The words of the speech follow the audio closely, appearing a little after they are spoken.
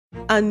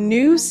A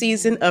new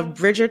season of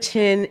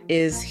Bridgerton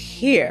is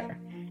here.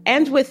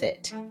 And with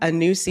it, a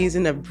new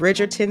season of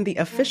Bridgerton, the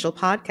official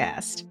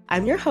podcast.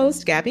 I'm your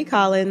host, Gabby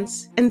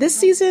Collins, and this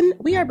season,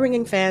 we are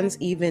bringing fans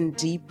even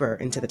deeper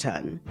into the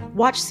ton.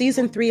 Watch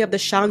season 3 of the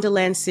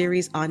Shondaland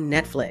series on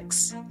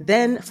Netflix.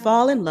 Then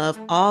fall in love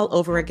all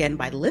over again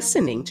by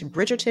listening to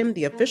Bridgerton,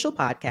 the official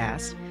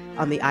podcast,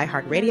 on the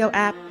iHeartRadio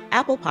app,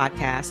 Apple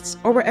Podcasts,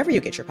 or wherever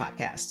you get your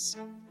podcasts.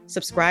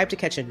 Subscribe to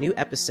catch a new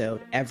episode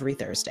every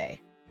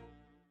Thursday.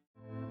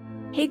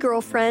 Hey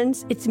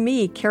girlfriends, it's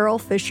me, Carol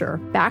Fisher,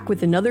 back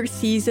with another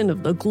season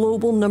of the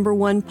global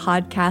 #1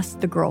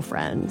 podcast, The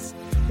Girlfriends.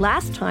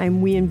 Last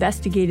time, we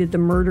investigated the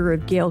murder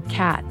of Gail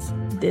Katz.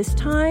 This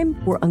time,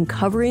 we're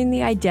uncovering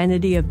the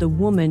identity of the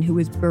woman who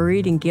was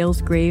buried in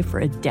Gail's grave for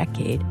a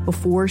decade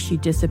before she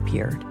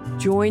disappeared.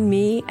 Join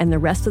me and the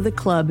rest of the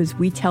club as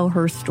we tell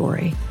her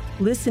story.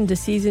 Listen to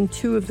Season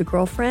 2 of The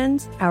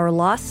Girlfriends, Our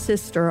Lost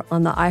Sister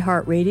on the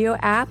iHeartRadio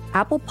app,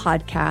 Apple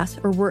Podcasts,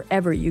 or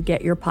wherever you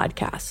get your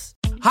podcasts.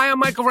 Hi, I'm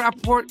Michael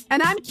Rappaport.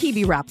 And I'm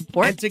Kibi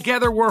Rappaport. And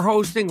together we're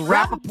hosting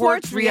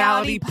Rappaport's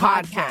Reality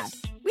Podcast.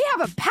 We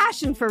have a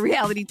passion for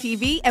reality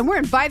TV, and we're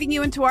inviting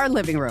you into our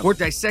living room. We're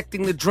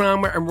dissecting the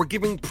drama, and we're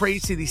giving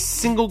praise to the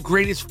single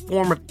greatest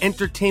form of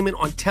entertainment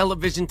on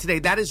television today.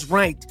 That is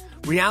right.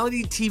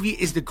 Reality TV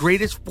is the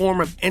greatest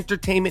form of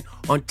entertainment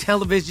on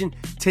television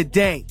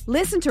today.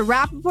 Listen to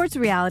Rappaport's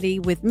Reality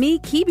with me,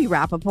 Kibi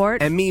Rappaport.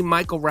 And me,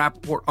 Michael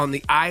Rappaport, on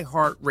the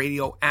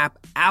iHeartRadio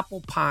app,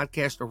 Apple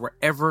Podcast, or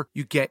wherever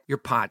you get your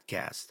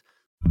podcast.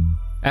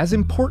 As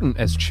important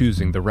as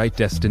choosing the right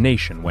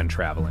destination when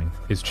traveling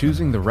is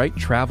choosing the right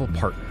travel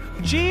partner.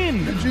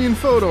 Gene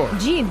Fodor.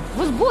 Gene,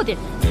 was будет?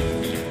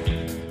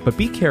 But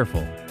be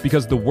careful,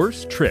 because the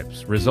worst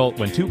trips result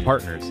when two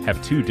partners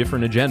have two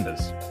different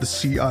agendas. The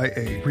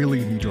CIA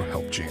really need your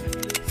help, Gene.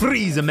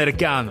 Freeze,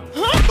 Americano.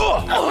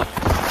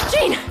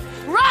 Gene,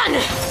 run!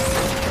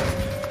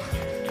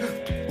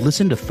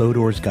 Listen to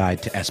Fodor's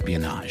Guide to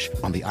Espionage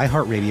on the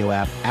iHeartRadio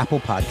app,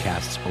 Apple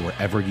Podcasts, or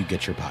wherever you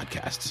get your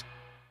podcasts.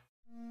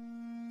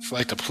 It's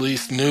like the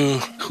police knew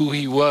who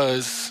he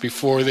was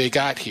before they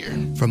got here.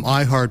 From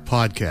iHeart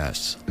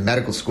Podcasts. The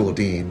medical school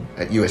dean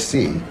at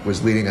USC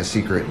was leading a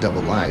secret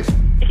double life.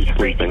 Is he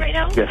breathing right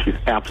now? Yes, he's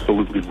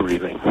absolutely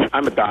breathing.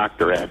 I'm a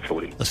doctor,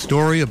 actually. A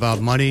story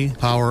about money,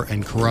 power,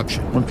 and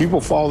corruption. When people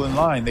fall in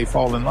line, they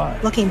fall in line.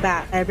 Looking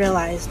back, I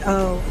realized,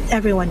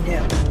 everyone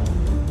knew.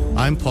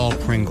 I'm Paul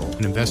Pringle,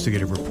 an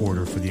investigative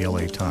reporter for the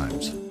LA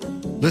Times.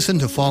 Listen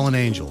to Fallen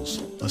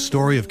Angels, a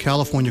story of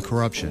California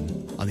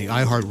corruption on the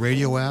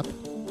iHeartRadio app,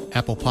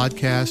 Apple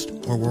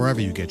Podcast, or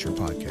wherever you get your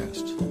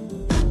podcasts.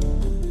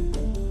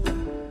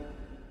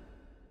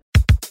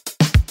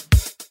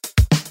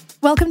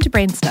 Welcome to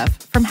Brain Stuff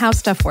from How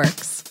Stuff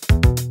Works.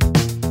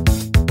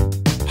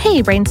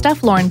 Hey, Brain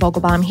Stuff, Lauren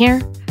Vogelbaum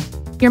here.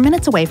 You're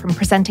minutes away from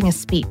presenting a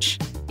speech.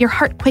 Your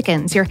heart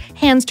quickens, your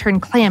hands turn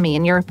clammy,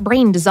 and your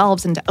brain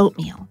dissolves into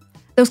oatmeal.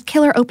 Those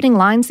killer opening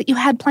lines that you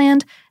had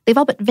planned, they've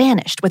all but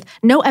vanished with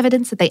no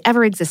evidence that they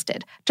ever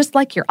existed, just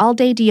like your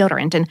all-day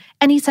deodorant and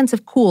any sense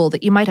of cool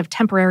that you might have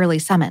temporarily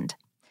summoned.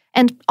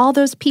 And all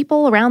those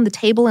people around the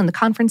table in the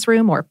conference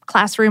room or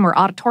classroom or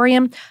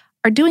auditorium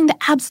are doing the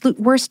absolute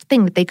worst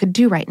thing that they could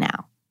do right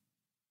now.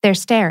 They're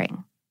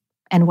staring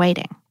and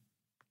waiting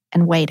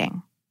and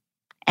waiting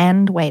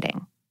and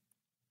waiting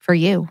for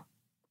you.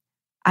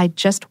 I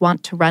just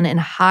want to run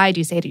and hide,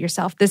 you say to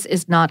yourself. This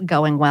is not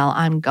going well.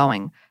 I'm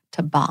going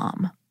to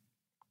bomb.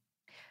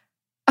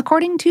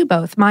 According to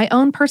both my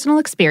own personal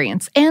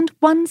experience and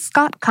one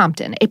Scott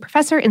Compton, a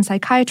professor in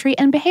psychiatry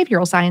and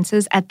behavioral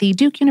sciences at the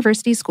Duke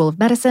University School of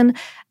Medicine,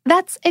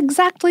 that's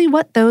exactly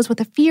what those with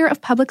a fear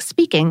of public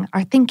speaking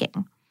are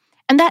thinking.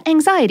 And that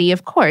anxiety,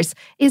 of course,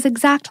 is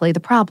exactly the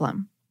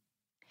problem.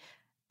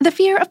 The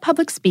fear of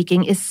public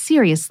speaking is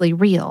seriously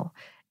real.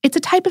 It's a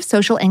type of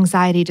social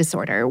anxiety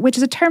disorder, which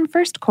is a term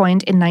first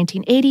coined in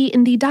 1980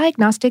 in the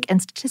Diagnostic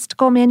and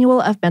Statistical Manual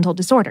of Mental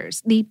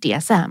Disorders, the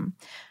DSM.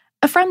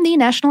 From the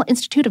National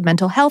Institute of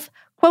Mental Health,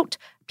 quote,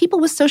 people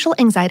with social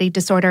anxiety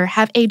disorder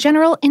have a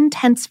general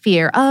intense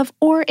fear of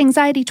or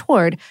anxiety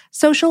toward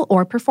social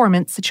or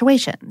performance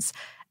situations.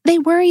 They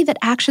worry that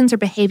actions or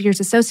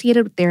behaviors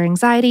associated with their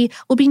anxiety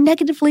will be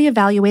negatively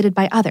evaluated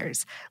by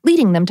others,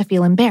 leading them to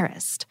feel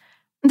embarrassed.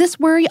 This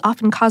worry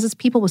often causes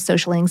people with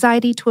social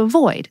anxiety to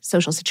avoid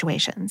social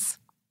situations.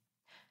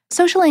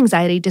 Social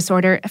anxiety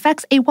disorder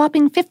affects a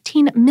whopping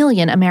 15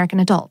 million American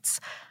adults.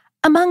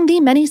 Among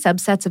the many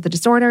subsets of the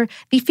disorder,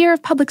 the fear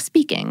of public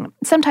speaking,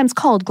 sometimes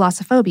called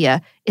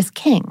glossophobia, is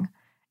king.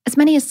 As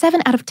many as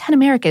 7 out of 10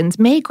 Americans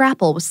may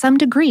grapple with some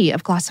degree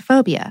of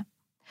glossophobia.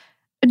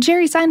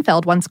 Jerry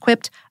Seinfeld once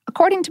quipped,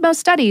 according to most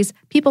studies,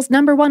 people's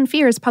number 1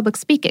 fear is public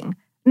speaking.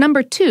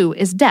 Number 2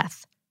 is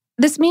death.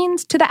 This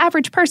means, to the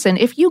average person,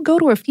 if you go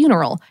to a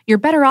funeral, you're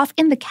better off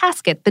in the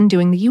casket than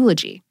doing the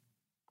eulogy.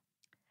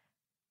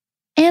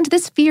 And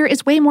this fear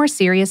is way more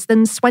serious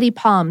than sweaty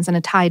palms and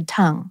a tied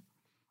tongue.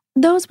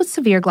 Those with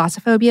severe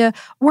glossophobia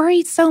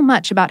worry so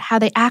much about how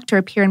they act or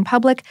appear in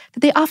public that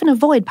they often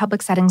avoid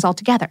public settings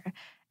altogether.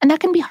 and that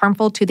can be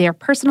harmful to their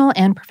personal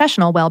and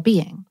professional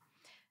well-being.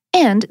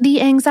 And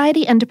the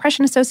Anxiety and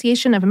Depression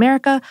Association of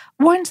America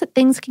warns that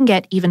things can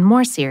get even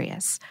more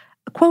serious.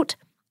 Quote,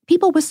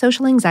 people with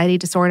social anxiety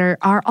disorder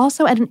are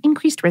also at an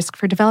increased risk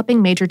for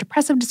developing major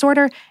depressive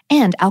disorder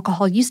and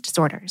alcohol use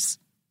disorders.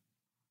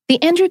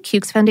 The Andrew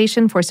Cukes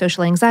Foundation for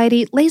Social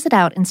Anxiety lays it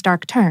out in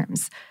stark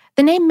terms.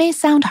 The name may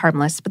sound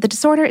harmless, but the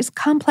disorder is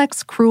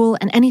complex, cruel,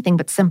 and anything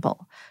but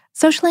simple.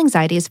 Social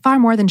anxiety is far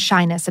more than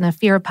shyness and a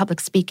fear of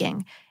public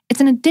speaking. It's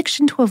an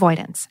addiction to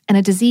avoidance and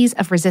a disease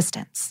of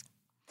resistance.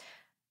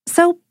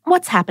 So,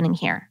 what's happening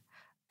here?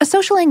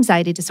 Social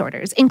anxiety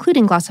disorders,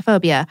 including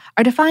glossophobia,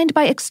 are defined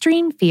by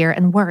extreme fear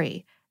and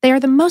worry. They are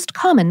the most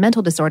common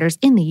mental disorders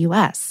in the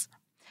U.S.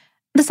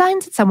 The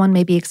signs that someone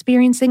may be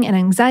experiencing an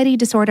anxiety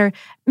disorder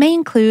may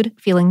include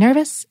feeling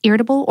nervous,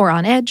 irritable, or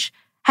on edge,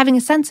 having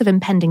a sense of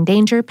impending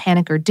danger,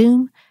 panic, or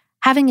doom,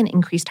 having an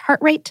increased heart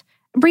rate,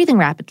 breathing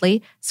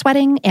rapidly,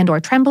 sweating and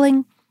or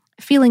trembling,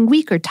 feeling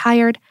weak or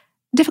tired,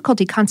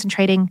 difficulty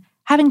concentrating,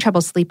 having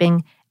trouble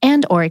sleeping,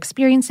 and or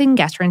experiencing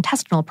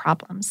gastrointestinal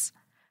problems.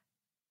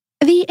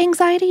 The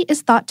anxiety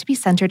is thought to be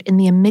centered in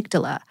the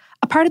amygdala,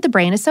 a part of the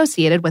brain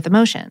associated with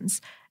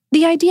emotions.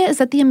 The idea is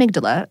that the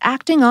amygdala,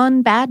 acting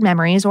on bad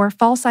memories or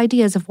false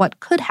ideas of what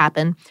could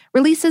happen,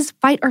 releases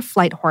fight or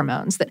flight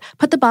hormones that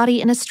put the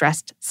body in a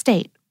stressed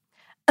state.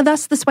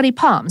 Thus, the sweaty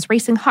palms,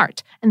 racing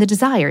heart, and the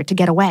desire to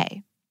get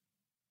away.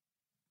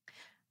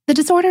 The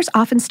disorders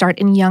often start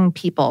in young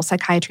people,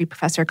 psychiatry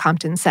professor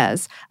Compton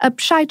says, a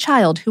shy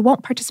child who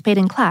won't participate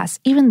in class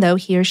even though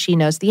he or she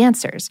knows the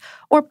answers,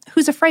 or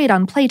who's afraid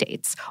on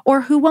playdates,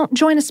 or who won't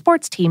join a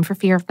sports team for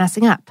fear of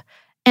messing up,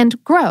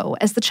 and grow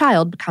as the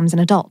child becomes an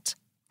adult.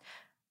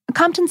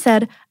 Compton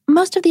said,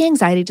 most of the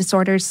anxiety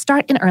disorders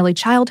start in early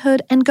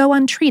childhood and go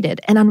untreated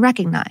and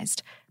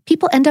unrecognized.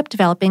 People end up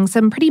developing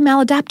some pretty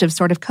maladaptive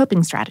sort of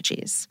coping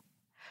strategies.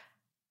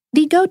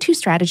 The go-to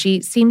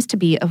strategy seems to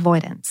be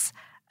avoidance.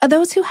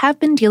 Those who have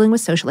been dealing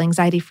with social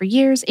anxiety for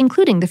years,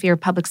 including the fear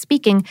of public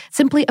speaking,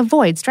 simply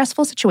avoid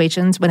stressful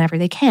situations whenever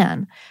they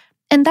can.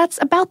 And that's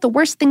about the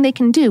worst thing they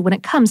can do when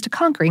it comes to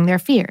conquering their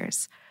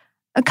fears.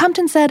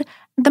 Compton said,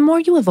 the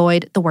more you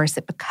avoid, the worse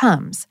it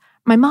becomes.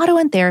 My motto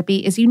in therapy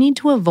is you need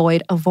to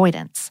avoid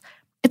avoidance.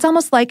 It's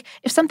almost like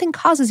if something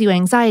causes you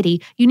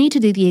anxiety, you need to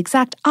do the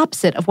exact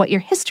opposite of what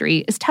your history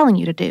is telling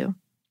you to do.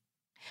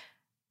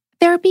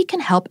 Therapy can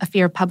help a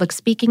fear of public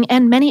speaking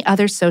and many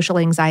other social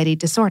anxiety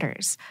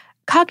disorders.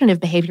 Cognitive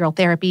behavioral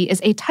therapy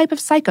is a type of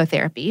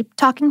psychotherapy,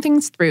 talking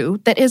things through,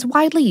 that is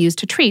widely used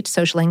to treat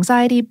social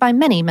anxiety by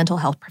many mental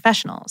health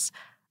professionals.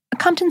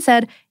 Compton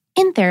said,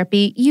 in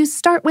therapy, you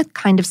start with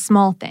kind of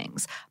small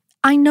things.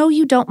 I know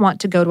you don't want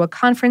to go to a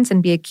conference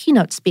and be a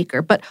keynote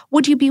speaker, but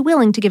would you be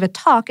willing to give a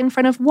talk in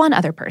front of one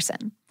other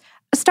person?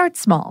 Start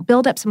small,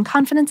 build up some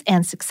confidence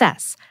and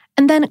success,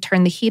 and then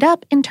turn the heat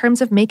up in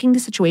terms of making the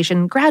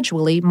situation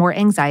gradually more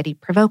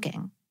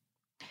anxiety-provoking.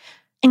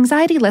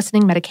 Anxiety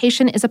lessening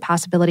medication is a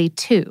possibility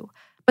too,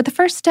 but the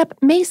first step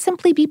may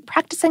simply be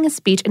practicing a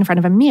speech in front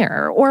of a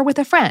mirror or with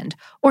a friend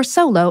or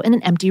solo in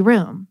an empty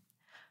room.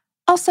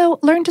 Also,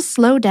 learn to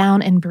slow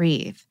down and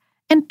breathe,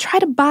 and try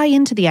to buy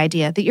into the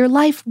idea that your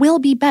life will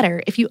be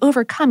better if you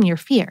overcome your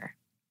fear.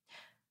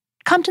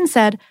 Compton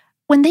said,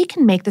 when they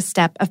can make the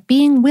step of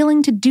being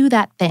willing to do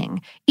that thing,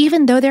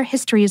 even though their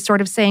history is sort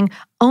of saying,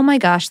 oh my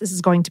gosh, this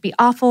is going to be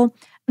awful,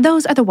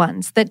 those are the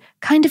ones that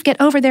kind of get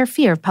over their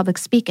fear of public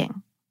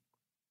speaking.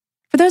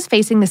 For those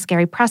facing the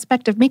scary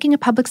prospect of making a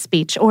public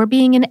speech or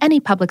being in any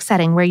public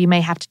setting where you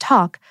may have to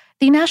talk,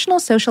 the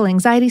National Social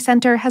Anxiety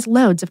Center has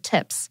loads of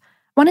tips.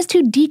 One is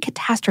to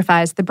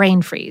decatastrophize the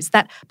brain freeze,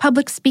 that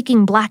public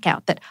speaking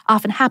blackout that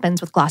often happens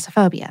with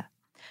glossophobia.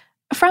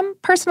 From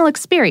personal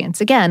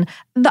experience, again,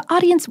 the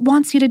audience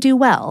wants you to do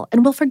well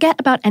and will forget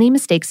about any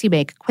mistakes you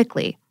make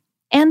quickly.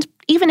 And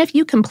even if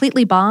you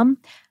completely bomb,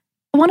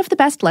 one of the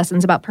best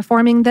lessons about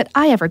performing that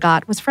I ever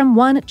got was from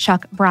one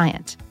Chuck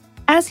Bryant.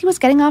 As he was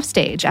getting off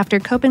stage after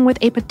coping with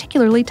a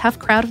particularly tough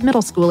crowd of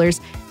middle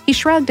schoolers, he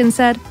shrugged and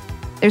said,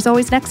 "There's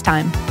always next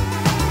time."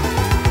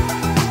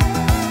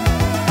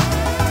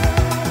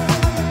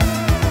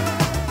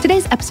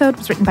 Today's episode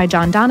was written by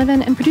John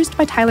Donovan and produced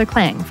by Tyler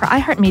Klang for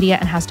iHeartMedia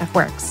and How Stuff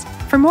Works.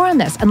 For more on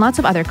this and lots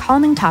of other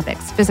calming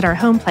topics, visit our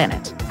home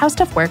planet,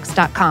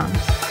 howstuffworks.com.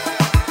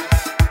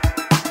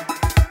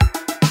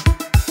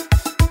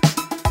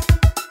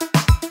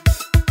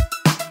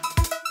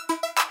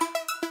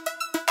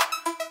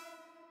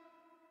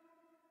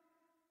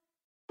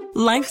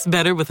 Life's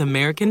better with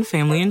American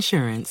Family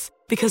Insurance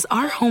because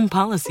our home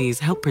policies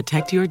help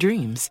protect your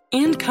dreams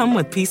and come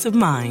with peace of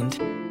mind.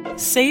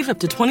 Save up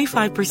to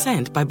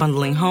 25% by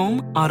bundling home,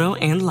 auto,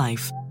 and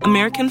life.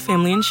 American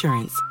Family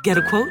Insurance. Get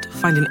a quote,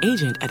 find an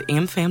agent at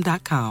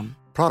amfam.com.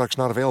 Products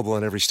not available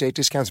in every state.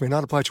 Discounts may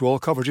not apply to all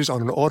coverages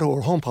on an auto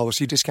or home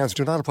policy. Discounts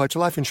do not apply to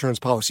life insurance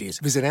policies.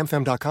 Visit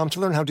amfam.com to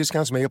learn how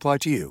discounts may apply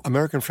to you.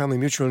 American Family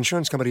Mutual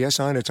Insurance Company,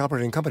 SI, and its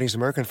operating companies,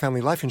 American Family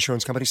Life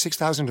Insurance Company,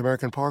 6000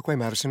 American Parkway,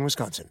 Madison,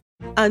 Wisconsin.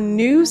 A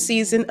new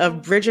season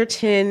of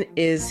Bridgerton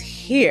is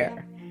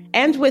here.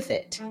 And with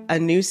it, a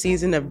new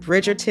season of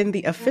Bridgerton,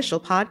 the official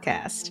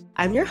podcast.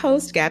 I'm your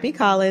host, Gabby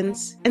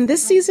Collins, and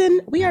this season,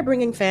 we are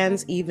bringing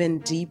fans even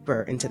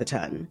deeper into the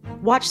ton.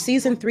 Watch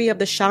season 3 of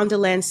the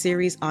Shondaland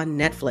series on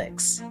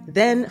Netflix.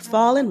 Then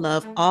fall in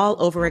love all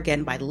over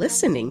again by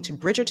listening to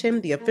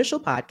Bridgerton, the official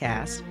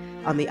podcast,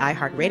 on the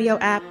iHeartRadio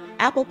app,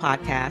 Apple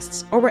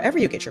Podcasts, or wherever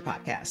you get your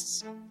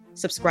podcasts.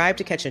 Subscribe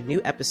to catch a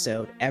new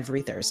episode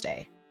every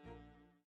Thursday.